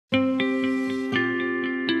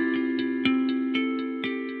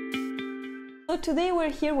today we're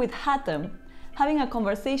here with Hatem, having a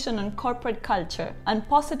conversation on corporate culture and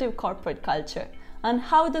positive corporate culture, and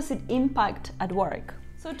how does it impact at work.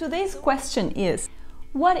 So today's question is,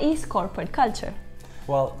 what is corporate culture?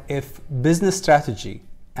 Well, if business strategy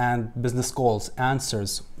and business goals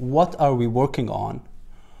answers what are we working on,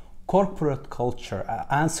 corporate culture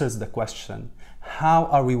answers the question, how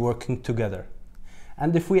are we working together?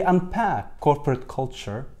 And if we unpack corporate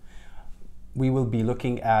culture, we will be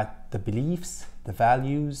looking at the beliefs, the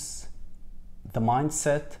values, the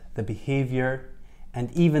mindset, the behavior,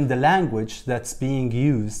 and even the language that's being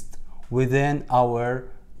used within our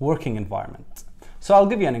working environment. So I'll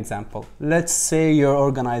give you an example. Let's say your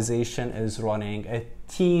organization is running a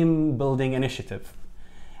team building initiative.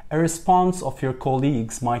 A response of your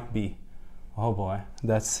colleagues might be, oh boy,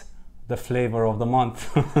 that's the flavor of the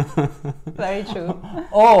month. Very true.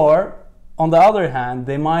 Or on the other hand,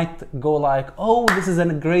 they might go like, oh, this is a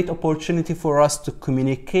great opportunity for us to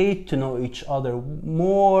communicate, to know each other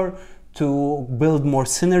more, to build more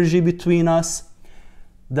synergy between us.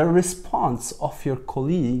 The response of your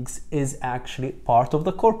colleagues is actually part of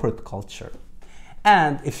the corporate culture.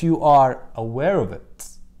 And if you are aware of it,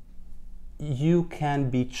 you can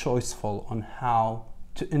be choiceful on how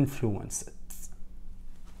to influence it.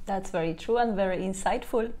 That's very true and very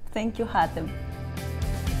insightful. Thank you, Hatem.